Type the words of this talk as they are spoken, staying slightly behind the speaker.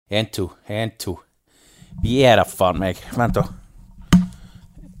En, to. Vi der faen meg. Vent da.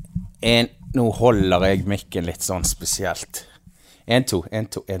 Nå holder jeg mikken litt sånn spesielt. En, to.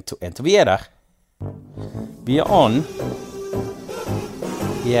 Vi der. Vi on.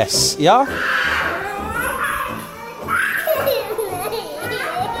 Yes. Ja.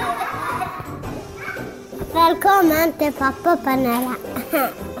 Velkommen til pappapanelet.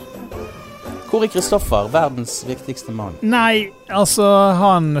 Hvor Kristoffer, verdens viktigste mann? Nei, altså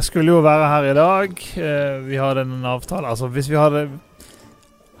han skulle jo være her i dag. Vi hadde en avtale. Altså hvis vi hadde...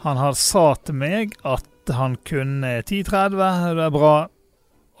 Han hadde sa til meg at han kunne 10:30, det bra.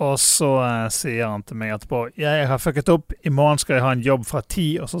 Og så sier han til meg etterpå, jeg har fucket opp, i morgen skal jeg ha en jobb fra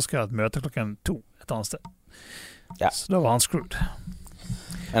 10, og så skal jeg ha et møte 2 et annet sted. Ja. Så da var han screwed.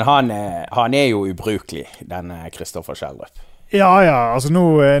 Men han jo ubrukelig, denne Kristoffer Kjellrup. Ja, altså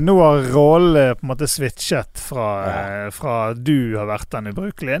nå har rollen på en måte switchet fra du har vært den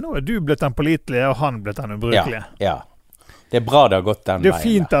ubrukelige. Nå du blitt den pålitelige, og han blitt den ubrukelige. Ja. Det bra det har gått den veien.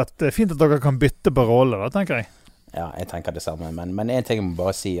 Det fint at dere kan bytte på roller, da, tenker jeg. Ja, jeg tenker det samme. Men en ting jeg må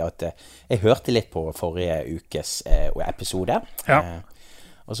bare si at jeg hørte litt på forrige ukes episode. Ja.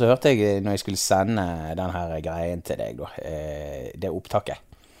 Og så hørte jeg når jeg skulle sende denne greien til deg, det opptaket.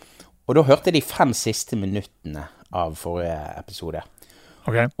 Og da hørte jeg de 5 siste minuttene av forrige episode.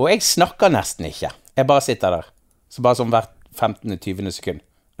 Okay. Og jeg snakker nesten ikke. Jeg bare sitter der. Så bare som hvert 15-20 sekund.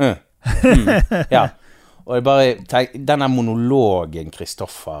 Ja. Og jeg bare tenker, denne monologen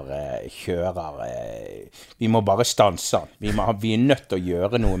Kristoffer kjører, vi må bare stanse han. Vi nødt til å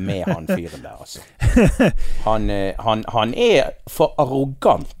gjøre noe med han fyren der, altså. Han for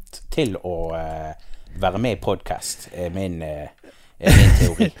arrogant til å være med i podcast, min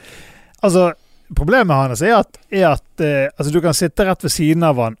teori. Altså, problemet hans at altså, du kan sitte rett ved siden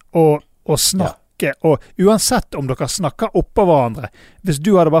av han og snakke, og uansett om dere snakker oppå hverandre, hvis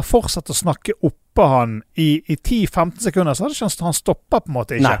du hadde bare fortsatt å snakke oppå han i 10-15 sekunder, så hadde ikke han stoppet på en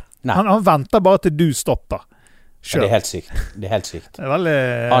måte ikke. Nei. Han venter bare til du stopper. Ja, det er helt sykt. Det er veldig...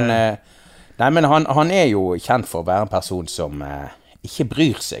 Han jo kjent for å være en person som ikke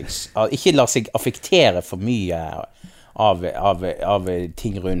bryr seg, ikke lar seg affektere for mye av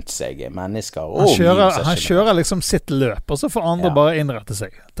ting rundt seg, mennesker og han kjører liksom sitt løp, og så får andre bare innrette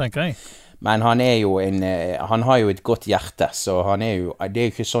seg, tenker jeg. Men han har jo et godt hjerte, så det jo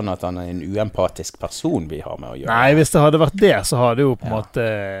ikke sånn at han en uempatisk person vi har med å gjøre. Nei, hvis det hadde vært det, så hadde jo på en måte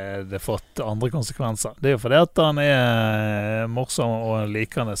det fått andre konsekvenser. Det jo fordi at han morsom og en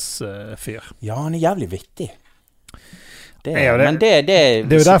likende fyr. Ja, han jævlig vittig. Men det er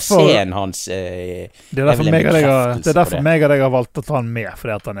jo derfor hans det er derfor meg og deg har valgt å ta han med,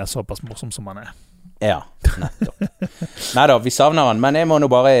 fordi at han såpass morsom som han Ja, nettopp. Neida, vi savner han, men jeg må nå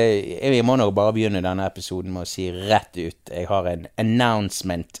bare begynne denne episoden med å si rett ut, jeg har en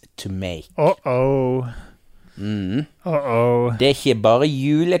announcement to make. Det ikke bare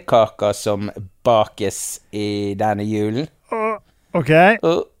julekaker som bakes i denne julen. Ok.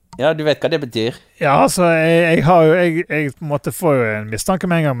 Ja, du vet hva det betyr. Ja, altså, jeg på en måte får jo en mistanke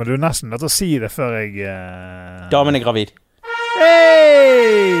med en gang, men du nesten nødt til å si det før jeg... Damen gravid. Hei!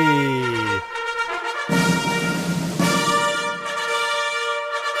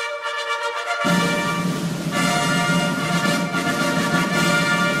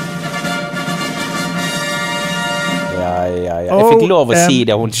 Ja. Jeg fikk lov å si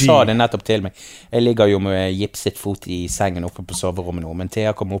det, hun sa det nettopp til meg. Jeg ligger jo med gipset fot i sengen oppe på soverommet nå, men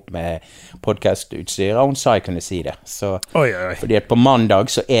Thea kom opp med podcastutstyr, og hun sa jeg kunne si det. Så, fordi at på mandag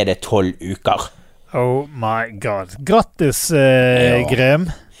så det 12 uker. Oh my god. Grattis, Grem.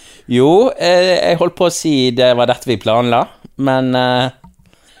 Jo, jeg holdt på å si det var dette vi planla, men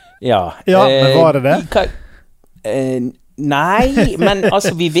ja. Ja, men var det? Nei, men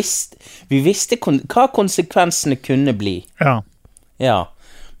altså vi visste hva konsekvensene kunne bli. Ja.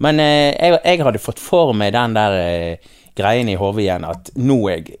 Men jeg hadde fått for meg den der greien i hodet igjen, at nå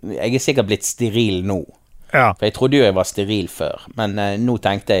jeg sikkert blitt steril nå. Ja. For jeg trodde jo jeg var steril før, men nå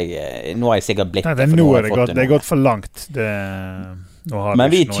tenkte jeg, nå har jeg sikkert blitt det. Nå det gått for langt. Men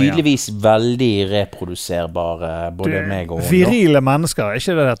vi tydeligvis veldig reproduserbare, både meg og hun. Virile mennesker,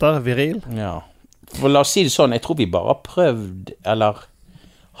 ikke det heter? Viril? Ja. For la oss si det sånn, jeg tror vi bare har prøvd, eller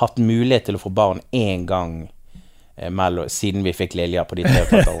hatt mulighet til å få barn en gang siden vi fikk Lilja på de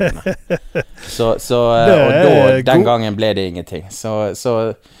 3 årene. Og den gangen ble det ingenting. Så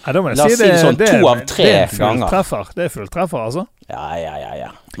la oss si det sånn 2 av 3 ganger. Det fulltreffer, altså.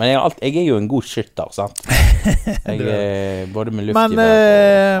 Ja. Men jeg jo en god skytter, sant? Både med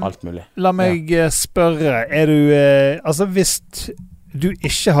luftgevær og alt mulig. La meg spørre, du, altså hvis du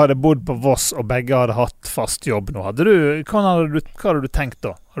ikke hadde bodd på Voss, og begge hadde hatt fast jobb nå, hva hadde du tenkt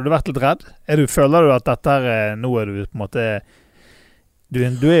da? Hadde du vært litt redd? Føler du at dette nå du på en måte, du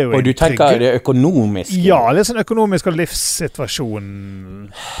er jo og du tenker det økonomiske? Ja, litt sånn økonomisk og livssituasjon,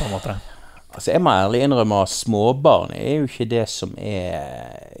 på en måte. Altså, jeg må ærlig innrømme at småbarn jo ikke det som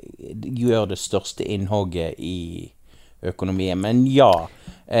gjør det største innhogget i økonomien. Men ja,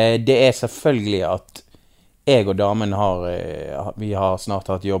 det selvfølgelig at jeg og damen vi har snart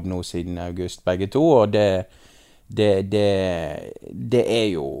hatt jobb nå siden august begge to, og det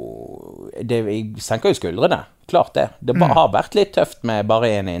jo jeg senker jo skuldrene, klart det. Det har vært litt tøft med bare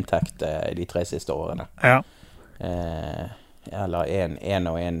en inntekt de 3 siste årene. Ja. Eller en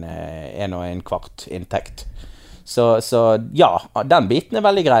og en kvart inntekt. Så ja, den biten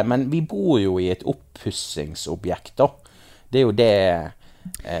veldig grei, men vi bor jo i et oppussingsobjekt da. Det jo det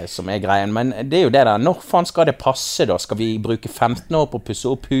som greien, men det jo det der, når faen skal det passe da? Skal vi bruke 15 år på å pusse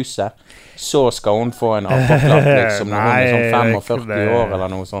opp huset, så skal hun få en avklapp liksom, når hun sånn 45 år eller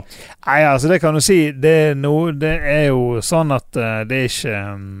noe sånt? Nei, altså det kan du si, det jo sånn at det ikke,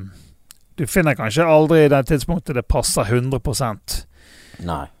 du finner kanskje aldri i det tidspunktet det passer 100%.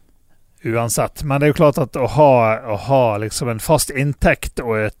 Nei. Uansett, men det jo klart at å ha liksom en fast inntekt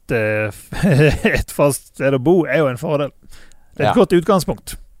og et fast sted å bo jo en fordel. Det et godt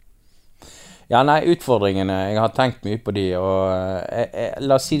utgangspunkt. Ja, nei, utfordringene, jeg har tenkt mye på de, og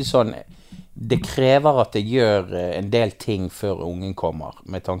la oss si det sånn, det krever at jeg gjør en del ting før ungen kommer,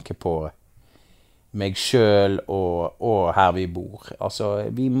 med tanke på meg selv og her vi bor. Altså,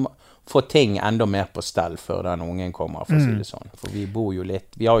 vi må få ting enda mer på stell før den ungen kommer, for å si det sånn. For vi bor jo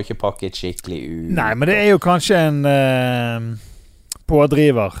litt, vi har jo ikke pakket skikkelig ut. Nei, men det jo kanskje en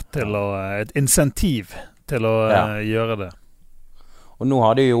pådriver til et insentiv til å gjøre det. Og nå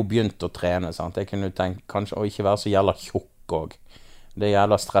hadde jeg jo begynt å trene, sant? Jeg kunne tenkt kanskje å ikke være så jævla tjukk også. Det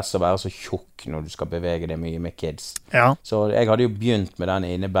gjelder stress å være så tjukk når du skal bevege deg mye med kids. Ja. Så jeg hadde jo begynt med den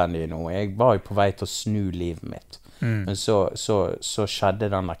innebandyen nå. Jeg var jo på vei til å snu livet mitt. Men så skjedde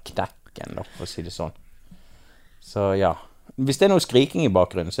den der knekken, da, for å si det sånn. Så ja. Hvis det noe skriking i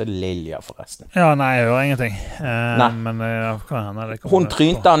bakgrunnen, så det Lilja forresten. Ja, nei, jeg hører ingenting. Men hva henne? Hun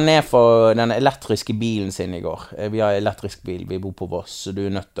trynte han ned for den elektriske bilen sin i går. Vi har elektrisk bil, vi bor på Voss, så du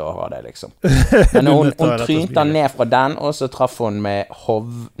nødt til å ha det, liksom. Men hun trynte han ned fra den, og så traff hun med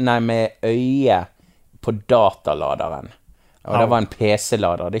øye på dataladeren. Og det var en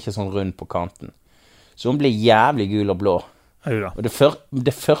PC-lader, det ikke sånn rund på kanten. Så hun ble jævlig gul og blå. Og det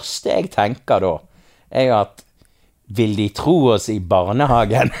første jeg tenker da, jo at vil de tro oss i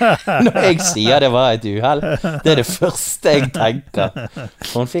barnehagen når jeg sier det var et uheld? Det det første jeg tenker.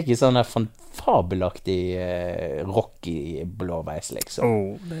 Hun fikk i sånn fabelaktig rocky blåveis,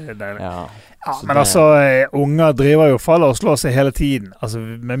 liksom. Det deilig. Ja, men altså, unger driver jo faller og slår seg hele tiden. Altså,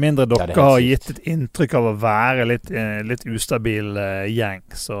 med mindre dere har gitt et inntrykk av å være litt ustabil gjeng,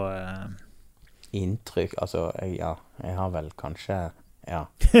 så... Inntrykk, altså, jeg har vel kanskje... Ja.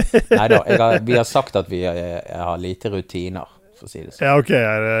 Neida, vi har sagt at vi har lite rutiner, for å si det sånn. Ja, ok.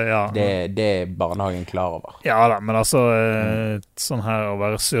 Ja. Det barnehagen klar over. Ja da, men altså, sånn her å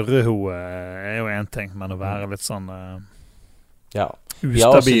være surrehoe jo en ting, men å være litt sånn ustabil. Vi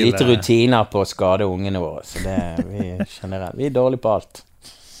har også lite rutiner på å skade ungene våre, så vi dårlig på alt.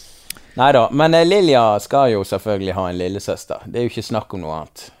 Neida, men Lilja skal jo selvfølgelig ha en lillesøster. Det jo ikke snakk om noe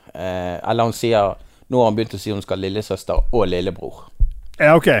annet. Eller hun sier, nå har hun begynt å si hun skal ha lillesøster og lillebror.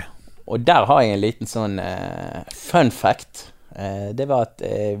 Ja, ok. Og der har jeg en liten sånn fun fact. Det var at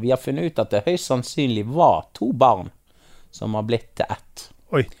vi har funnet ut at det høyst sannsynlig var 2 barn som har blitt til 1.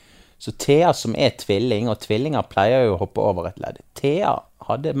 Oi. Så Thea som tvilling, og tvillinger pleier jo å hoppe over et ledd. Thea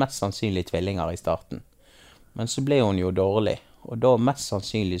hadde mest sannsynlig tvillinger i starten. Men så ble hun jo dårlig. Og da mest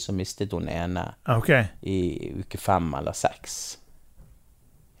sannsynlig så mistet hun ene i uke 5 eller 6.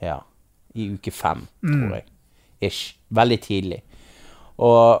 Ja, i uke 5, tror jeg. Ish. Veldig tidlig.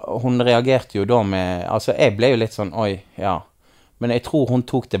 Og hun reagerte jo da med, altså jeg ble jo litt sånn, oi, ja. Men jeg tror hun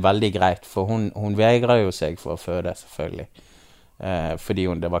tok det veldig greit, for hun vegrer jo seg for å føde, selvfølgelig. Fordi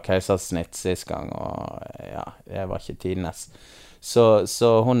det var keisersnitt sist gang, og ja, det var ikke tidenes.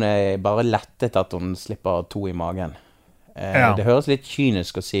 Så hun bare lettet at hun slipper 2 i magen. Det høres litt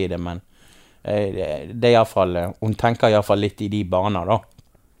kynisk å si det, men det i alle fall, hun tenker i alle fall litt i de baner da.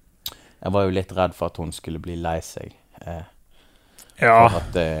 Jeg var jo litt redd for at hun skulle bli lei seg.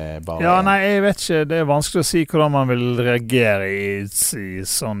 Nei, jeg vet ikke. Det vanskelig å si hvordan man vil reagere i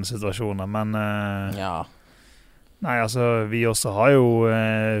sånne situasjoner, men... Nei, altså, vi også har jo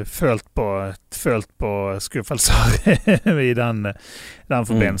følt på skuffelser i den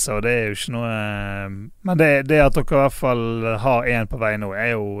forbindelse, og det er jo ikke noe men det at dere i hvert fall har en på vei nå,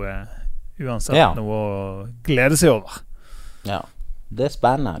 er jo uansett noe å glede seg over. Ja, det er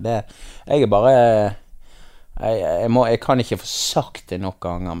spennende. Jeg er bare jeg kan ikke få sagt det nok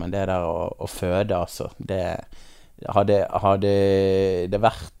ganger, men det der å føde, altså, det hadde det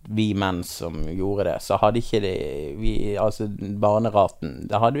vært vi menn som gjorde det, så hadde ikke altså barneraten,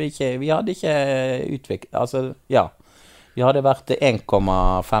 vi hadde ikke utviklet, altså, ja, vi hadde vært 1,5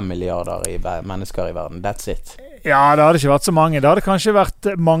 milliarder mennesker i verden, that's it. Ja, det hadde ikke vært så mange, det hadde kanskje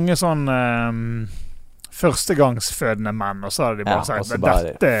vært mange sånn førstegangsfødende menn, og så hadde de bare sagt,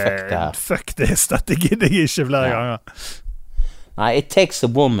 fuck this, dette gidder jeg ikke flere ganger. Nei, it takes a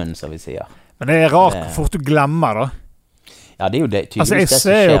woman, som vi sier. Men det er rart hvor fort du glemmer da. Ja, det er jo det, altså, det som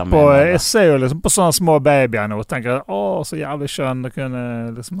skjer med jeg ser jo liksom på sånne små babyer nå, og tenker, så jævlig skjønn, det kunne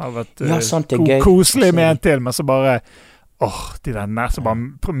liksom ha vært koselig med en til, men så bare, de der nettene, så bare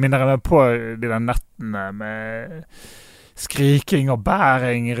minner jeg meg på de der nettene med skriking og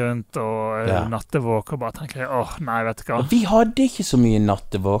bæring rundt, og nattevåk, og bare tenker jeg, nei, vet du hva. Vi hadde ikke så mye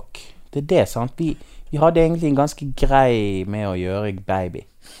nattevåk, det er det, sant? Vi hadde egentlig en ganske grei med å gjøre baby.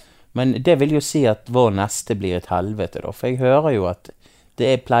 Men det vil jo si at vår neste blir et helvete da, for jeg hører jo at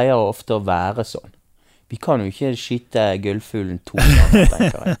det pleier ofte å være sånn. Vi kan jo ikke skyte gullfuglen 2 ganger,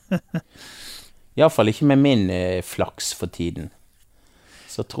 tenker jeg. I hvert fall ikke med min flaks for tiden.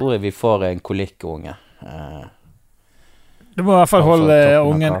 Så tror jeg vi får en kolikkunge. Du må i hvert fall holde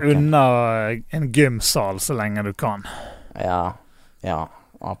ungen unna en gymsal så lenge du kan. Ja,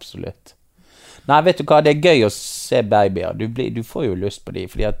 absolutt. Nei, vet du hva, det er gøy å se babyer. Du får jo lyst på de,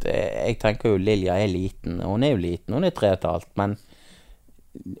 fordi at jeg tenker jo Lilja er liten. Hun er jo liten, hun er 3,5, men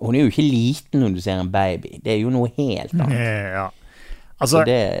hun er jo ikke liten når du ser en baby. Det er jo noe helt annet. Ja. Altså,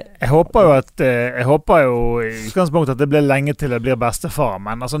 jeg håper jo i utgangspunktet at det blir lenge til det blir bestefar,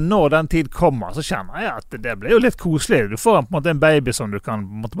 men altså når den tid kommer, så kjenner jeg at det blir jo litt koselig. Du får på en måte en baby som du kan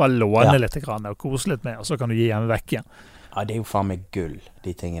på en måte bare låne litt grann, og kose litt med, og så kan du gi hjemme vekk igjen. Ja, det er jo faen meg gull,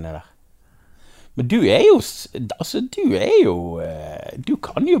 de tingene der. Men du er jo, du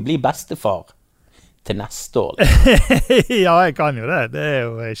kan jo bli bestefar til neste år. Ja, jeg kan jo det. Det er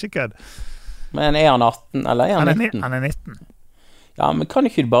jo ikke kødd. Men er han 18, eller er han 19? Han er 19. Ja, men kan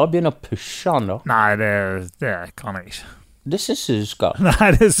ikke du bare begynne å pushe han da? Nei, det kan jeg ikke. Det synes jeg du skal.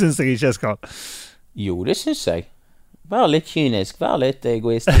 Nei, det synes jeg ikke jeg skal. Jo, det synes jeg. Vær litt kynisk, vær litt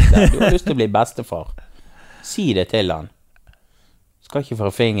egoistisk der. Du har lyst til å bli bestefar. Si det til han. Skal ikke få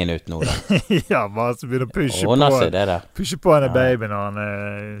fingeren ut nå da. Ja, bare så begynner å pushe på henne baby når han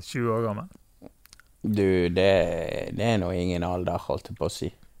er 20 år gammel. Du, det er nå ingen alder, holdt jeg på å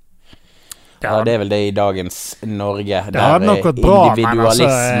si. Ja, det er vel det i dagens Norge, der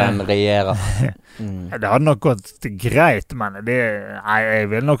individualismen regjerer. Det hadde nok gått greit, men jeg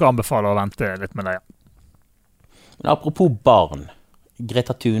vil nok anbefale å vente litt med det. Men apropos barn,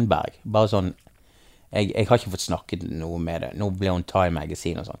 Greta Thunberg, bare sånn, jeg har ikke fått snakket noe med det. Nå ble hun Time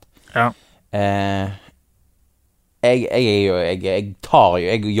Magazine og sånt. Ja. Jeg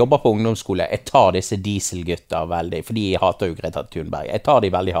jobber på ungdomsskole. Jeg tar disse dieselgutter veldig, fordi jeg hater jo Greta Thunberg. Jeg tar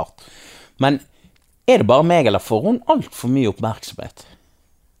de veldig hardt. Men er det bare meg, eller får hun alt for mye oppmerksomhet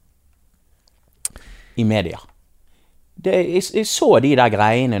i media? Jeg så de der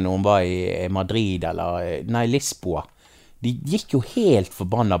greiene når hun var i Madrid, eller Lisboa. De gikk jo helt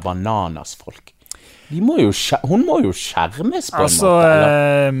forbanna bananas, folk. Hun må jo skjermes på en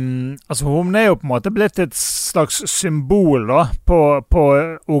måte. Altså hun er jo på en måte blitt et slags symbol da, på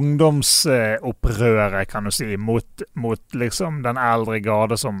ungdomsopprøret, kan du si, mot liksom den eldre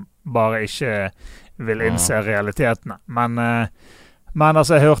garde som bare ikke vil innse realitetene. Men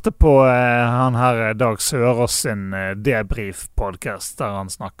altså, jeg hørte på han her Dag Sørås sin debrief-podcast, der han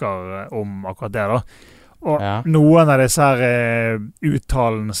snakker om akkurat det da. Og noen av disse her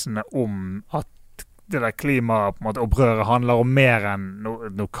uttalelsene om at det der klimaet på en måte opprøret handler om mer enn,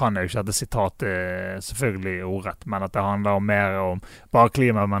 nå kan jeg jo ikke dette sitatet selvfølgelig ordrett, men at det handler om mer om bare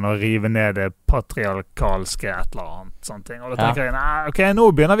klima, men å rive ned det patriarkalske et eller annet sånne ting. Og da tenker jeg, nei, ok, nå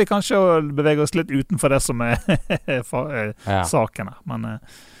begynner vi kanskje å bevege oss litt utenfor det som er saken her, men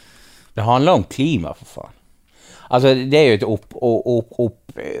det handler om klima, for faen. Altså, det er jo et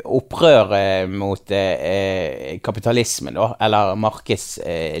opprør mot kapitalismen, da, eller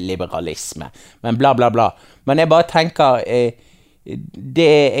markedsliberalisme, men bla bla bla. Men jeg bare tenker,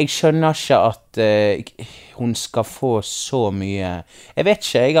 jeg skjønner ikke at hun skal få så mye. Jeg vet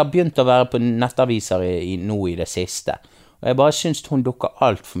ikke, jeg har begynt å være på nettaviser nå i det siste, Og jeg bare synes hun dukker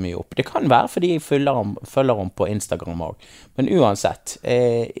alt for mye opp. Det kan være fordi jeg følger hun på Instagram også. Men uansett,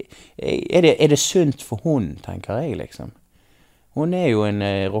 er det sunt for hun, tenker jeg liksom. Hun er jo en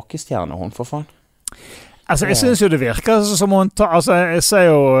rockestjerne, hun, for faen. Altså, jeg synes jo det virker som hun altså, jeg ser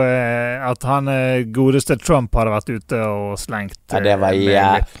jo at han godeste Trump hadde vært ute og slengt. Ja, det var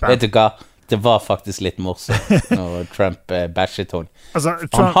vet du hva? Det var faktisk litt morsomt når Trump bashet hun. Altså,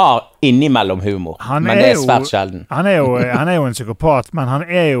 han har innimellom humor, men det er svært sjelden. Han er jo en psykopat, men han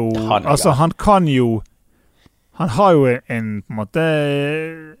er jo, altså han kan jo, han har jo en på en måte,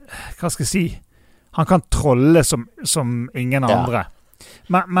 hva skal jeg si, han kan trolle som ingen andre.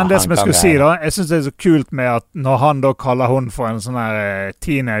 Men det som jeg skulle si da, jeg synes det er så kult med at når han da kaller hun for en sånn her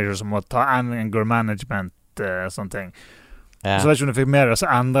teenager som må ta anger management, sånne ting. Ja. Så vet ikke om du fikk med det, så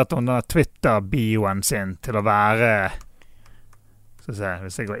endret hun denne Twitter-bioen sin til å være, skal vi se,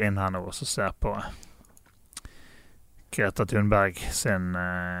 hvis jeg går inn her nå, så ser jeg på Greta Thunberg sin...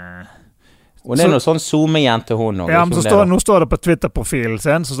 Hun er noe sånn zoome-jente hun også. Ja, men nå står det på Twitter-profilen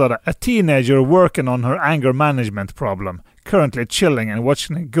sin, så står det A teenager working on her anger management problem, currently chilling and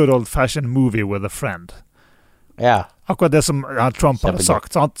watching a good old-fashioned movie with a friend. Ja. Akkurat det som Trump hadde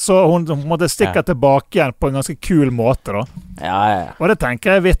sagt. Sant? Så hun måtte stikke tilbake igjen på en ganske kul måte da. Ja. Og det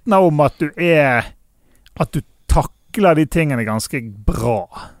tenker jeg vittner om at du takler de tingene ganske bra.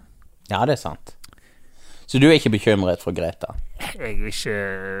 Ja, det er sant. Så du er ikke bekymret for Greta? Jeg er ikke...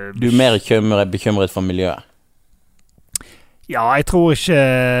 Du er mer bekymret for miljøet? Ja, jeg tror ikke...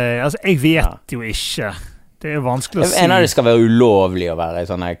 Altså, jeg vet jo ikke. Det er vanskelig å si. En av det skal være ulovlig å være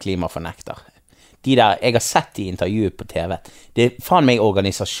sånn her klimafornekter. De der, jeg har sett de intervjuet på TV. Det er faen meg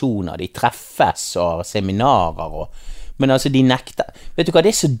organisasjoner, de treffes og seminarer og... Men altså, de nekter. Vet du hva,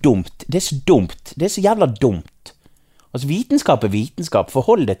 det er så dumt. Det er så jævla dumt. Altså, vitenskap er vitenskap.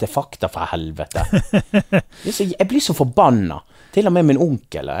 Forhold det til fakta, for helvete. Jeg blir så forbanna. Til og med min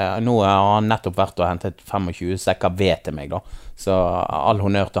onkel, nå har han nettopp vært og hentet 25 sekker ved til meg da. Så all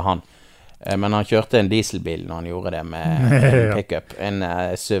honnør til han. Men han kjørte en dieselbil når han gjorde det med en pickup, en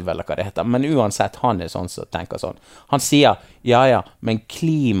SUV eller hva det heter. Men uansett, han er sånn som tenker sånn. Han sier, ja, men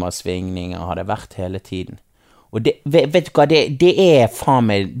klimasvingninger har det vært hele tiden. Og det, vet du hva, det er faen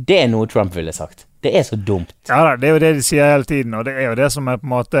meg, det er noe Trump ville sagt. Det er så dumt. Ja, det er jo det de sier hele tiden, og det er jo det som er på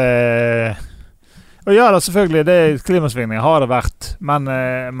en måte... Og ja da, selvfølgelig, klimasvingninger har det vært, men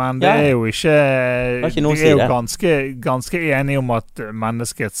det er jo ikke... De er jo ganske enige om at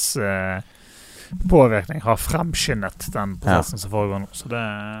menneskets påvirkning har fremskyndet den prosessen som foregår nå, så det...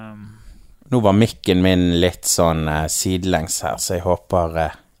 Nå var mikken min litt sånn sidelengs her, så jeg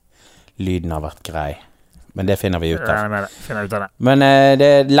håper lyden har vært grei. Men det finner vi ut av. Men det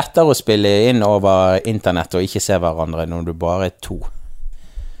er lettere å spille inn over internett og ikke se hverandre når du bare er to.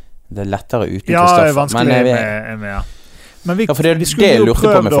 Det er lettere uten Kristoffer. Ja, det er vanskelig med. Men vi skulle jo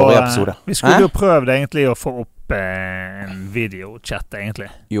prøvd vi skulle jo prøvd egentlig å få opp en videochat egentlig.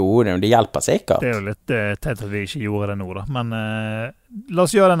 Jo, det hjelper sikkert. Det er jo litt teit at vi ikke gjorde det nå da. Men la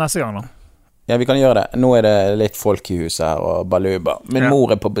oss gjøre det neste gang da. Ja, vi kan gjøre det. Nå er det litt folk i huset her og baluba. Min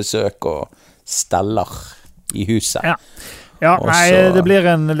mor er på besøk og steller i huset. Ja, nei, det blir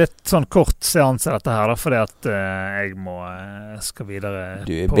en litt sånn kort seanse dette her da, fordi at jeg skal videre.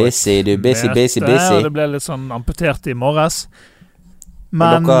 Du er busy. Og det ble litt sånn amputert i morges.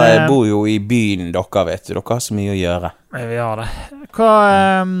 Men, og dere bor jo i byen, dere vet du. Dere har så mye å gjøre. Vi har det.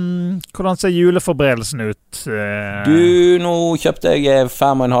 Hvordan ser juleforberedelsen ut? Nå kjøpte jeg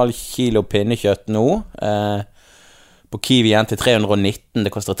 5,5 kilo pinnekjøtt nå. På Kiwi igjen til 319,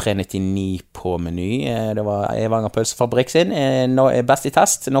 det koster 399 på Meny. Det var Evanger Pølsefabrikk sin, best i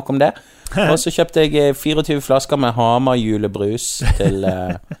test, nok om det. Og så kjøpte jeg 24 flasker med Hamar julebrus til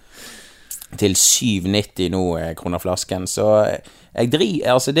 7,90 nå kroner flasken. Så jeg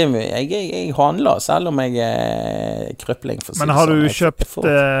handler selv om jeg er krøpling. Men har du kjøpt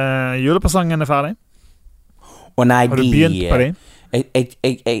julepresangene ferdig? Nei, har du begynt på dem?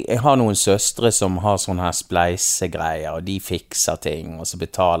 Jeg har noen søstre som har sånne her spleisegreier, og de fikser ting, og så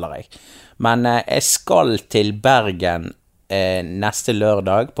betaler jeg. Men jeg skal til Bergen neste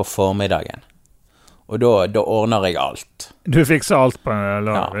lørdag på formiddagen. Og da ordner jeg alt. Du fikser alt på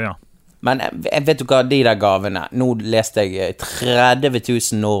lørdag, ja. Men vet du hva, de der gavene, nå leste jeg 30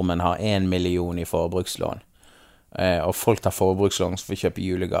 000 nordmenn har 1 million i forbrukslån. Og folk tar forbrukslån for å kjøpe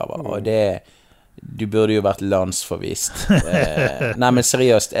julegaver, og du burde jo vært landsforvist. Nei, men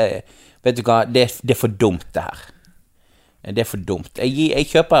seriøst, vet du hva, det er for dumt det her. Det er for dumt. Jeg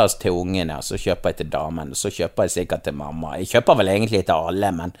kjøper altså til ungene, og så kjøper jeg til damen, og så kjøper jeg sikkert til mamma. Jeg kjøper vel egentlig til alle,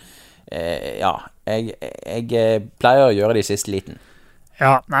 men ja, jeg pleier å gjøre det i siste liten.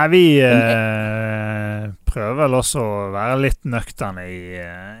 Ja, nei, vi prøver vel også å være litt nøkterne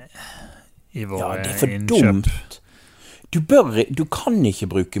i våre Ja, det for innkjøp. dumt. Du kan ikke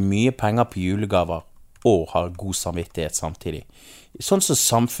bruke mye penger på julegaver og ha god samvittighet samtidig. Sånn som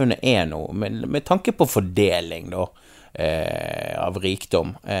samfunnet nå, med tanke på fordeling da, av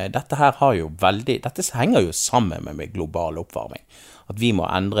rikdom. Dette her har jo dette henger jo sammen med global oppvarming. At vi må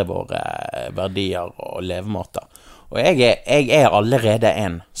endre våre verdier og levemåter. Og jeg allerede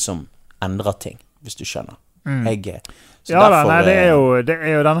en som endrer ting, hvis du skjønner. Så Ja da, derfor, nei, det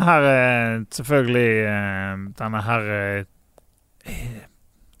er jo denne her, selvfølgelig, denne her,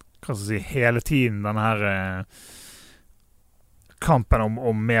 hva skal jeg si, hele tiden denne her kampen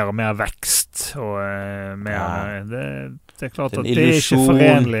om mer og mer vekst, og mer, det er klart at det er ikke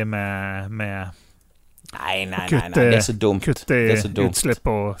forenlig med Nei, det er så dumt. Kutte Det er så dumt. utslipp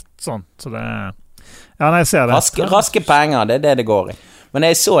og sånt, så det ja, nei, jeg ser det. Raske penger, det er det går i. Men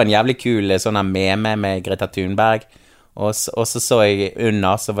jeg så en jævlig kul sånn her meme med Greta Thunberg, og så jeg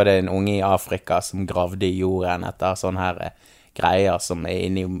under, så var det en unge i Afrika som gravde i jorden etter sånn her greier som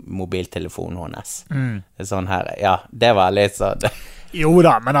inne i mobiltelefonen hennes. Sånn her, ja, det var litt sånn. Jo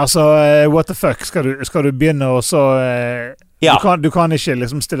da, men altså, what the fuck, skal du begynne å så... Ja. Du kan ikke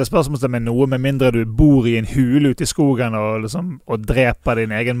liksom stille spørsmål med noe, med mindre du bor i en hule ute i skogen og dreper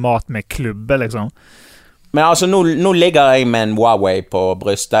din egen mat med klubbe, liksom. Men altså, nå ligger jeg med en Huawei på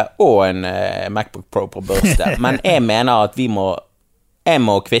brystet og en MacBook Pro på brystet, men jeg mener at jeg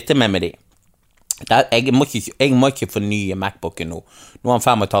må kvitte meg med de. Jeg må ikke fornye MacBooken nå. Nå er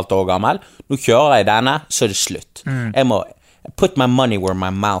han 5,5 år gammel. Nå kjører jeg denne, så er det slutt. Jeg må put my money where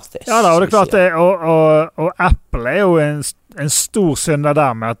my mouth is. Ja da, og det er klart det, og Apple er jo en stor synder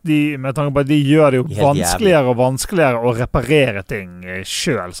der med tanke på at de gjør det jo vanskeligere og vanskeligere å reparere ting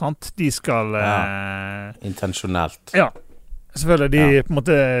selv, sant? De skal... Intensjonelt. Ja, selvfølgelig, de på en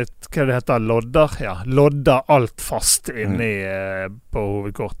måte, hva det heter, lodder alt fast inni på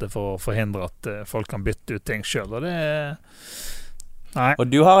hovedkortet for å forhindre at folk kan bytte ut ting selv, og det nei. Og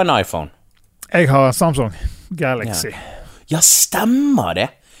du har en iPhone? Jeg har en Samsung Galaxy. Ja, stemmer det.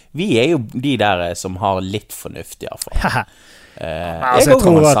 Vi er jo de der som har litt fornuft i hvert fall. Jeg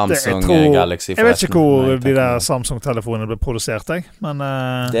tror at Samsung Galaxy. Jeg vet ikke hvor de der Samsung-telefonene ble produsert, men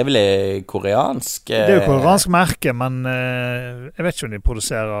det er vel koreansk det er jo koreansk merke, men jeg vet ikke om de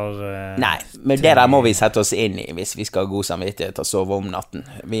produserer nei, men det der må vi sette oss inn i hvis vi skal ha god samvittighet og sove om natten.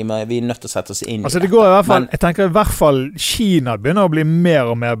 Vi er nødt til å sette oss inn i det går i hvert fall, jeg tenker i hvert fall Kina begynner å bli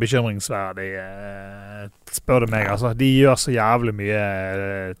mer og mer bekymringsverdig, spør du meg. Altså, de gjør så jævlig mye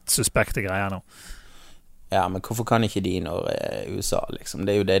suspekte greier nå. Ja, men hvorfor kan ikke de når USA, liksom?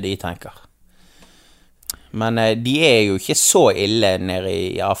 Det er jo det de tenker. Men de er jo ikke så ille nede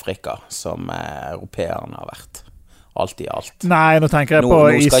i Afrika som europeerne har vært. Alt i alt. Nei, nå tenker jeg på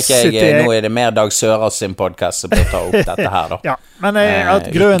nå er det mer Dag Sørås sin podcast som bør ta opp dette her, da. Ja, men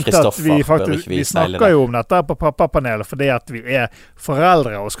grunnen til at vi snakker jo om dette på pappapanelet, fordi at vi er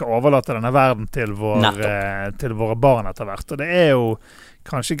foreldre og skal overlate denne verden til våre barn etter hvert. Og det er jo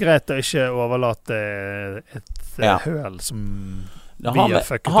kanskje greit å ikke overlate et høl som vi har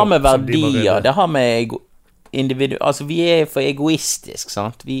fucket opp. Det har med verdier, det har med altså vi er for egoistisk,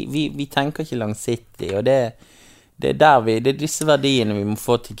 sant? Vi tenker ikke langsiktig, og det er disse verdiene vi må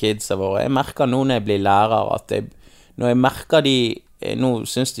få til kidsa våre. Jeg merker nå når jeg blir lærer at når jeg merker nå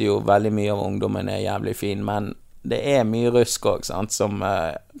synes de jo veldig mye av ungdommen er jævlig fin, men det er mye rusk også, sant, som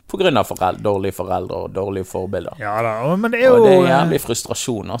på grunn av dårlige foreldre og dårlige forbilder. Ja da, men det er jo... Og det er jævlig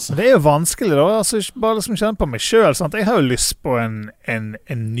frustrasjon, altså. Det er jo vanskelig da, altså bare liksom kjenne på meg selv, sant? Jeg har jo lyst på en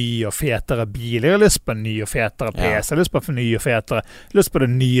ny og fetere bil, jeg har lyst på en ny og fetere PC, jeg har lyst på en ny og fetere, jeg har lyst på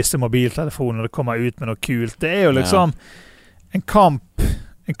det nyeste mobiltelefonen når det kommer ut med noe kult. Det er jo liksom en kamp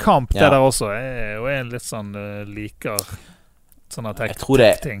det der også, og jeg litt sånn liker sånne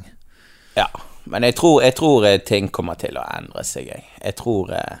tech-ting. Ja, men jeg tror ting kommer til å endre seg. Jeg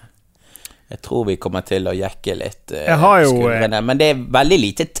tror vi kommer til å jekke litt skuldrene. Men det er veldig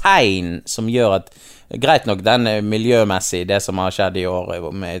lite tegn som gjør at greit nok den miljømessig, det som har skjedd i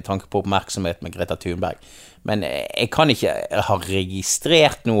år med tanke på oppmerksomhet med Greta Thunberg. Men jeg kan ikke ha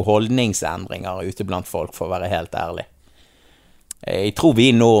registrert noen holdningsendringer ute blant folk, for å være helt ærlig. Jeg tror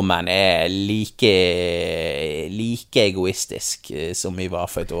vi nordmenn er like egoistisk som vi var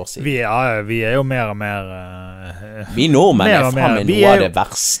for et år siden. Vi er jo mer og mer vi nordmenn er frem med noe av det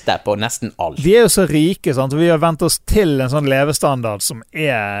verste på nesten alt. Vi er jo så rike, sant? Vi har vent oss til en sånn levestandard som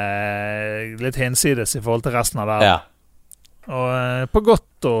er litt hinsides i forhold til resten av verden. Og på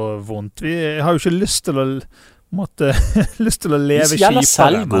godt og vondt. Vi har jo ikke lyst til å lyst til å leve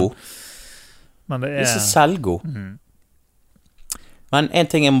kjipere. Men det er så selvgod. Men en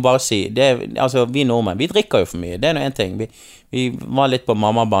ting jeg må bare si, altså vi nordmenn, vi drikker jo for mye, det noe en ting. Vi var litt på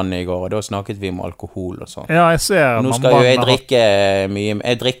mammabandet i går, og da snakket vi om alkohol og sånn. Ja, jeg ser nå skal jo jeg drikke mye,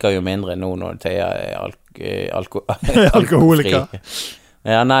 jeg drikker jo mindre nå når det er alkoholiker.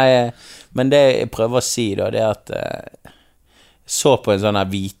 Ja, nei, men det jeg prøver å si da, det at så på en sånn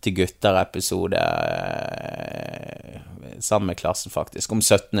her hvite gutter-episode sammen med klassen faktisk, om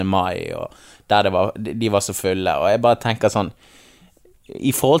 17. mai, og der de var så fulle, og jeg bare tenker sånn,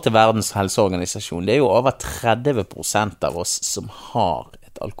 i forhold til Verdens helseorganisasjon, det er jo over 30% av oss som har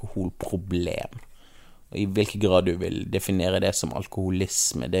et alkoholproblem. Og i hvilken grad du vil definere det som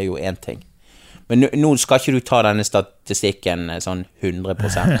alkoholisme, det er jo en ting. Men nå skal ikke du ta denne statistikken sånn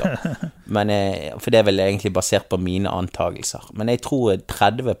 100% da. Men, for det er vel egentlig basert på mine antagelser. Men jeg tror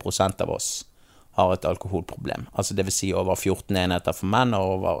 30% av oss har et alkoholproblem. Altså det vil si over 14 enheter for menn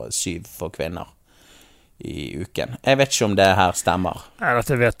og over 7 for kvinner i uken. Jeg vet ikke om det her stemmer. Nei,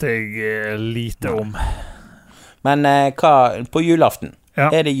 dette vet jeg lite om. Men hva, på julaften,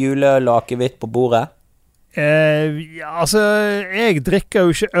 er det julelakevitt på bordet? Ja, altså, jeg drikker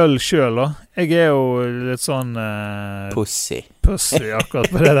jo ikke øl selv da. Jeg er jo litt sånn Pussy akkurat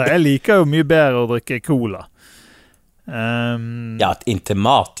på det der. Jeg liker jo mye bedre å drikke cola. Ja, inntil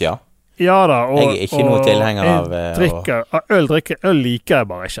mat, ja. Ja da, jeg er ikke noe tilhenger av øl liker jeg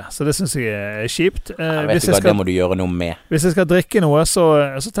bare ikke, så det synes jeg er kjipt. Det må du gjøre noe med. Hvis jeg skal drikke noe,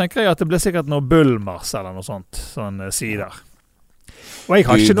 så tenker jeg at det blir sikkert noe Bulmers eller noe sånt, sånn sider. Og jeg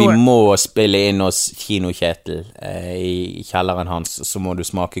har ikke noe... Vi må spille inn hos Kino Kjetil i kjelleren hans, så må du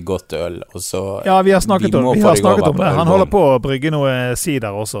smake godt øl, og så... Ja, vi har snakket om det. Han holder på å brygge noe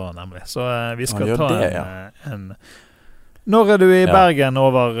sider også, nemlig. Så vi skal ta en Når er du i Bergen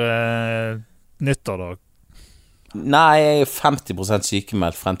over nyttår da? Nei, jeg er 50%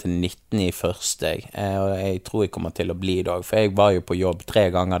 sykemeldt frem til 19. i første, og jeg tror jeg kommer til å bli i dag, for jeg var jo på jobb 3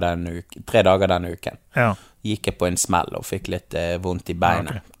 dager denne uken. Ja. Gikk jeg på en smell og fikk litt vondt i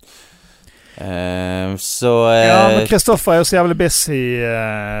beinet. Ja, men Kristoffer er jo så jævlig busy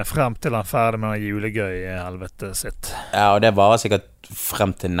frem til han ferdig med julegøy i helvete sitt. Ja, og det varer sikkert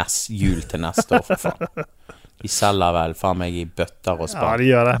frem til jul til neste år, for faen. De selger vel faen meg i bøtter og spann. Ja, de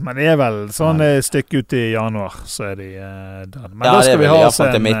gjør det, men det er vel sånn stykke ut i januar, så er de døde. Men ja, da skal vi ha oss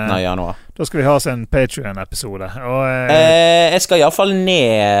til midten av januar. Da skal vi ha oss en Patreon-episode. Jeg skal i hvert fall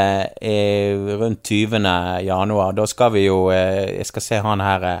ned rundt 20. januar. Da skal vi jo, jeg skal se han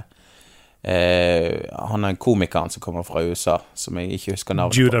her, han er en komikeren som kommer fra USA, som jeg ikke husker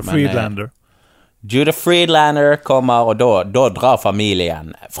navnet Judah Friedlander. Judah Friedlander kommer, og da drar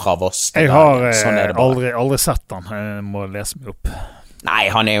familien fra Voss. Jeg har aldri sett han. Jeg må lese meg opp. Nei,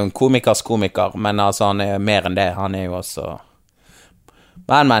 han er jo en komikers komiker, men altså, han er mer enn det. Han er jo også...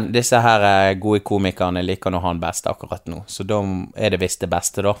 Men, disse her gode komikerne liker nå han best akkurat nå, så da er det visst det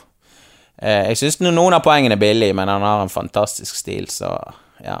beste da. Jeg synes noen av poengene er billige, men han har en fantastisk stil, så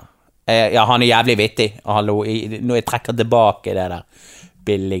ja. Ja, han er jævlig vittig. Hallo, nå jeg trekker tilbake det der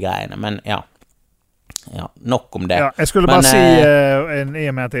billige greiene, men ja. Ja, nok om det. Ja, jeg skulle bare si, i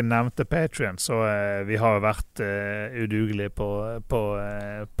og med at jeg nevnte Patreon, så vi har jo vært udugelige på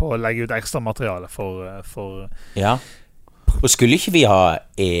å legge ut ekstra materiale for Ja. Og skulle ikke vi ha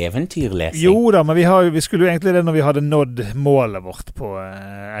eventyrlesing? Jo da, men vi skulle jo egentlig det når vi hadde nådd målet vårt på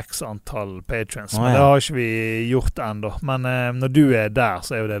x antall Patreons, men det har ikke vi gjort enda. Men når du er der,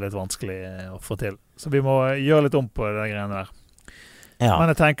 så er jo det litt vanskelig å få til. Så vi må gjøre litt om på det greiene der. Ja.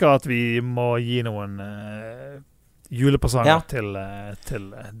 Men jeg tenker at vi må gi noen julepresanger til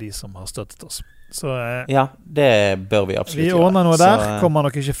de som har støttet oss. Så, ja, det bør vi absolutt gjøre. Vi ordner noe der, kommer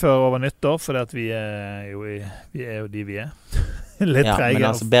nok ikke før over nyttår, for vi er jo de vi er. Litt treige. Men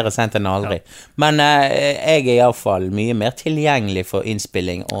altså bedre sent enn aldri. Ja. Men jeg er i alle fall mye mer tilgjengelig for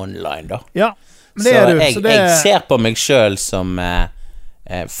innspilling online da. Ja, men det er du. Jeg ser på meg selv som...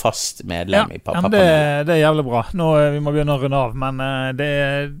 fast medlem i pappapanelet. Det er jævlig bra. Nå vi må begynne å runde av, men det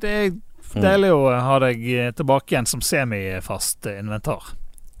er deilig å ha deg tilbake igjen som semi-fast inventar.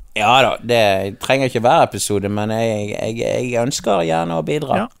 Ja da, det trenger ikke hver episode, men jeg ønsker gjerne å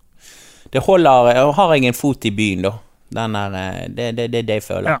bidra. Ja. Det holder, har jeg en fot i byen da. Det er det jeg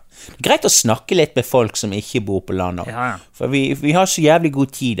føler. Ja. Det er greit å snakke litt med folk som ikke bor på landet. Ja. For vi har så jævlig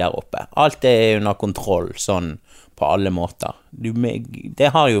god tid der oppe. Alt er under kontroll, sånn på alle måter.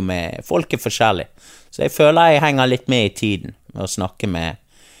 Det har jo med folk er forskjellig. Så jeg føler jeg henger litt med i tiden med å snakke med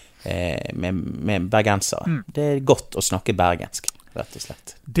bergensere. Det er godt å snakke bergensk, rett og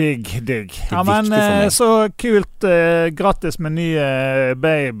slett. Digg. Ja, men så kult. Grattis med ny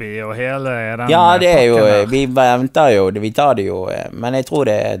baby og hele den... Ja, det er jo, vi venter jo, vi tar det jo, men jeg tror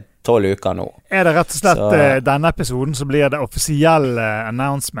det 12 uker nå. Er det rett og slett denne episoden så blir det offisielle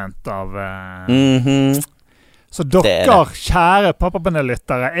announcement av... Så dere, kjære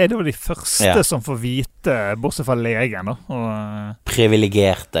pappapanellyttere, er det jo de første som får vite, bortsett fra legen, da. Og,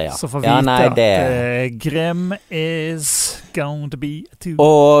 privilegerte, ja. Som får vite at Grim is going to be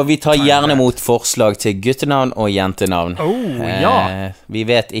Og vi tar gjerne mot forslag til guttenavn og jentenavn. Vi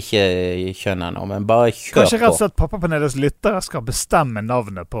vet ikke kjønn ennå, men bare kjør på. Kanskje rett og slett pappapanelets lyttere skal bestemme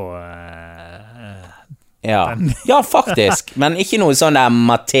navnet på... Ja, faktisk. Men ikke noe sånn der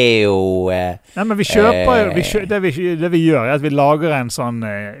Matteo Nei, men vi kjøper det vi gjør er at vi lager en sånn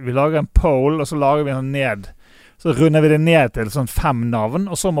vi lager en poll, og så lager vi en sånn ned. Så runder vi det ned til sånn 5 navn,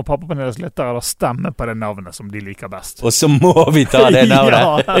 og så må pappapanelets lyttere da stemme på det navnet som de liker best. Og så må vi ta det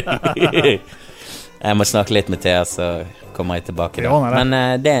navnet. Jeg må snakke litt med Thea, så kommer jeg tilbake da.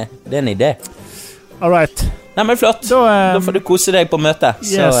 Men det er en idé. All right. Nei, men flott. Da får du kose deg på møtet.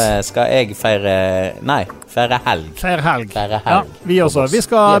 Så skal jeg feire helg. Feire helg. Ja, vi også. Vi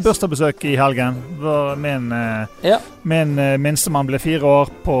skal ha bursdagsbesøk i helgen. Min minstemann ble 4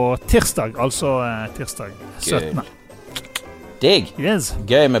 år på tirsdag, altså tirsdag 17. Digg. Yes.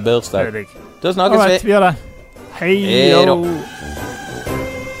 Gøy med bursdag. Da snakkes vi. Vi gjør det. Hei.